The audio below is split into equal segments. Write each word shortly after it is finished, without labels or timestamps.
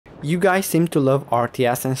You guys seem to love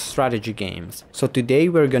RTS and strategy games, so today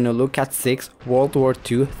we're gonna look at 6 World War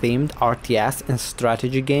II themed RTS and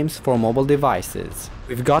strategy games for mobile devices.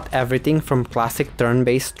 We've got everything from classic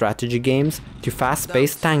turn-based strategy games to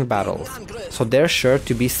fast-paced tank battles, so there's sure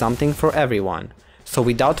to be something for everyone. So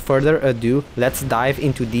without further ado, let's dive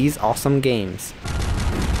into these awesome games.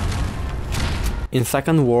 In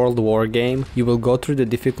Second World War game, you will go through the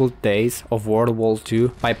difficult days of World War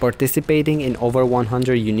II by participating in over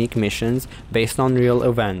 100 unique missions based on real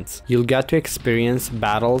events. You'll get to experience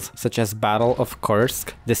battles such as Battle of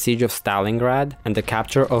Kursk, the Siege of Stalingrad, and the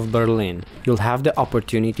capture of Berlin. You'll have the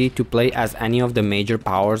opportunity to play as any of the major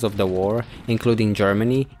powers of the war, including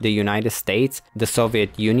Germany, the United States, the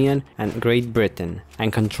Soviet Union, and Great Britain,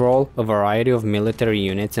 and control a variety of military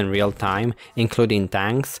units in real time, including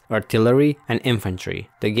tanks, artillery, and infantry.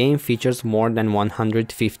 The game features more than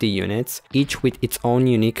 150 units, each with its own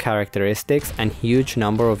unique characteristics and huge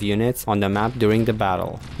number of units on the map during the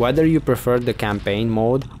battle. Whether you prefer the campaign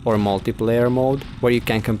mode or multiplayer mode, where you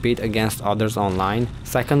can compete against others online,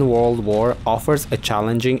 Second World War offers a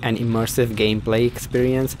challenging and immersive gameplay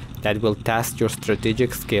experience that will test your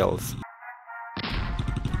strategic skills.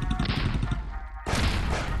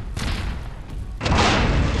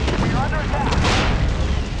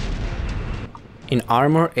 In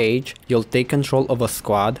Armor Age, you'll take control of a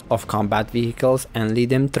squad of combat vehicles and lead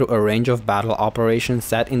them through a range of battle operations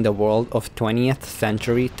set in the world of 20th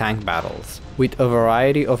century tank battles. With a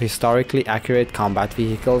variety of historically accurate combat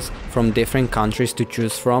vehicles from different countries to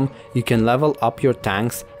choose from, you can level up your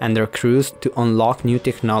tanks and their crews to unlock new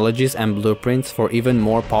technologies and blueprints for even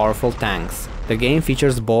more powerful tanks. The game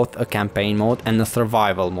features both a campaign mode and a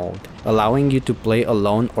survival mode, allowing you to play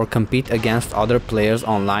alone or compete against other players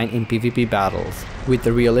online in PvP battles. With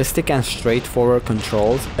realistic and straightforward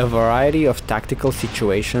controls, a variety of tactical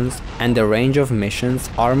situations, and a range of missions,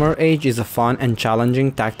 Armor Age is a fun and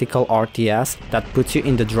challenging tactical RTS that puts you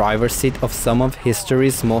in the driver's seat of some of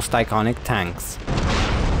history's most iconic tanks.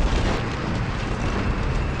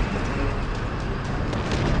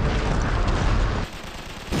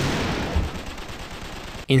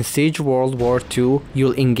 In Siege World War II,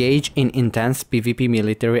 you'll engage in intense PvP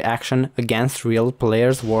military action against real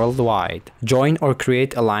players worldwide. Join or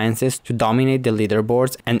create alliances to dominate the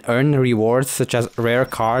leaderboards and earn rewards such as rare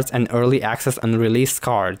cards and early access unreleased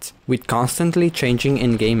cards. With constantly changing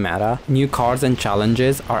in-game meta, new cards and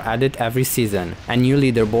challenges are added every season, and new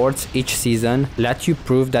leaderboards each season let you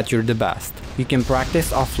prove that you're the best. You can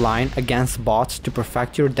practice offline against bots to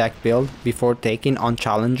perfect your deck build before taking on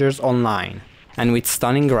challengers online. And with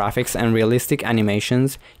stunning graphics and realistic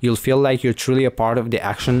animations, you'll feel like you're truly a part of the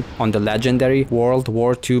action on the legendary World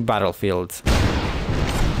War II battlefields.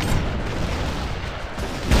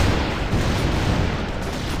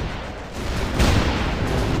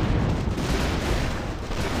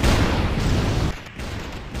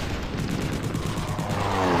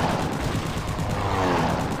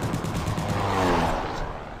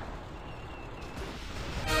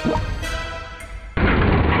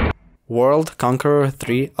 World Conqueror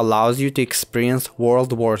 3 allows you to experience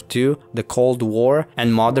World War II, the Cold War,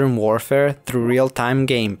 and modern warfare through real-time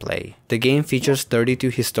gameplay. The game features 32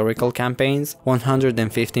 historical campaigns,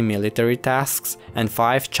 150 military tasks, and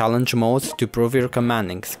 5 challenge modes to prove your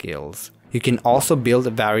commanding skills. You can also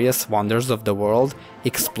build various wonders of the world,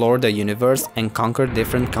 explore the universe, and conquer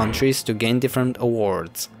different countries to gain different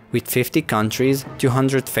awards. With 50 countries,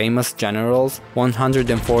 200 famous generals,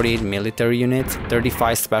 148 military units,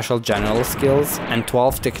 35 special general skills, and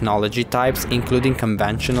 12 technology types including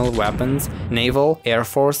conventional weapons, naval, air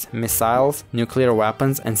force, missiles, nuclear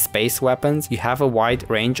weapons, and space weapons, you have a wide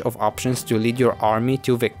range of options to lead your army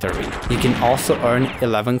to victory. You can also earn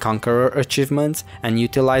 11 Conqueror achievements and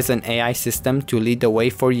utilize an AI system to lead the way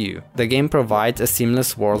for you. The game provides a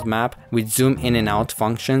seamless world map with zoom in and out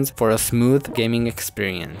functions for a smooth gaming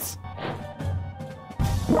experience.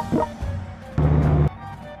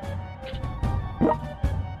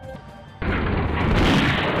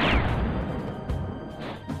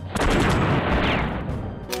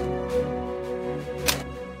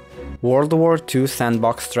 World War II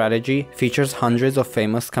Sandbox Strategy features hundreds of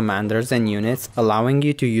famous commanders and units, allowing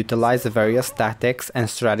you to utilize various tactics and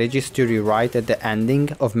strategies to rewrite at the ending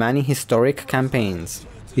of many historic campaigns.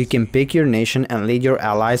 You can pick your nation and lead your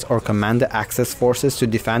allies or command the Axis forces to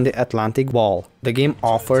defend the Atlantic Wall. The game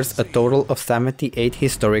offers a total of 78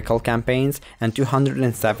 historical campaigns and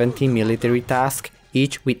 270 military tasks,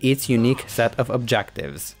 each with its unique set of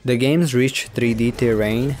objectives. The game's rich 3D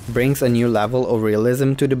terrain brings a new level of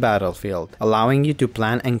realism to the battlefield, allowing you to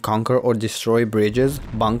plan and conquer or destroy bridges,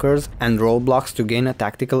 bunkers, and roadblocks to gain a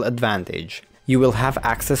tactical advantage. You will have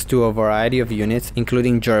access to a variety of units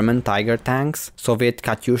including German Tiger tanks, Soviet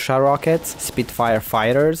Katyusha rockets, Spitfire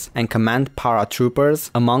fighters, and command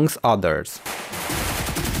paratroopers, amongst others.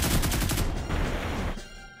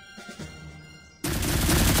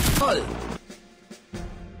 Voll!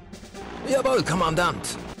 Jawohl,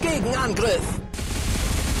 Kommandant! Gegenangriff!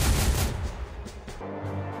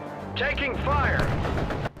 Taking fire!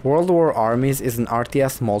 World War Armies is an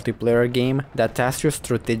RTS multiplayer game that tests your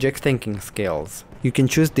strategic thinking skills. You can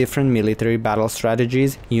choose different military battle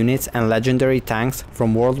strategies, units, and legendary tanks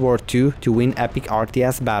from World War II to win epic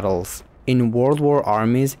RTS battles. In World War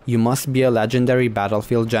Armies, you must be a legendary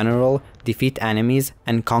battlefield general, defeat enemies,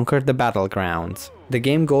 and conquer the battlegrounds. The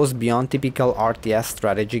game goes beyond typical RTS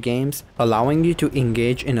strategy games, allowing you to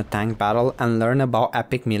engage in a tank battle and learn about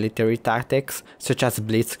epic military tactics such as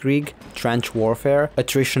blitzkrieg, trench warfare,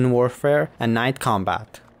 attrition warfare, and night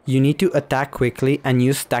combat. You need to attack quickly and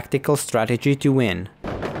use tactical strategy to win.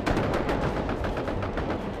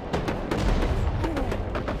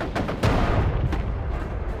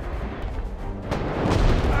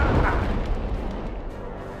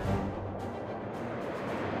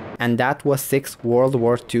 And that was 6 World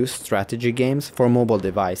War II strategy games for mobile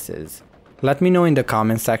devices. Let me know in the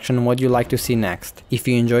comment section what you'd like to see next. If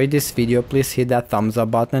you enjoyed this video, please hit that thumbs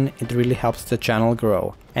up button, it really helps the channel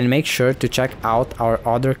grow. And make sure to check out our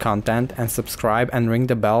other content and subscribe and ring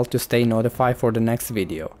the bell to stay notified for the next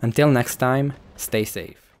video. Until next time, stay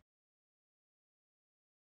safe.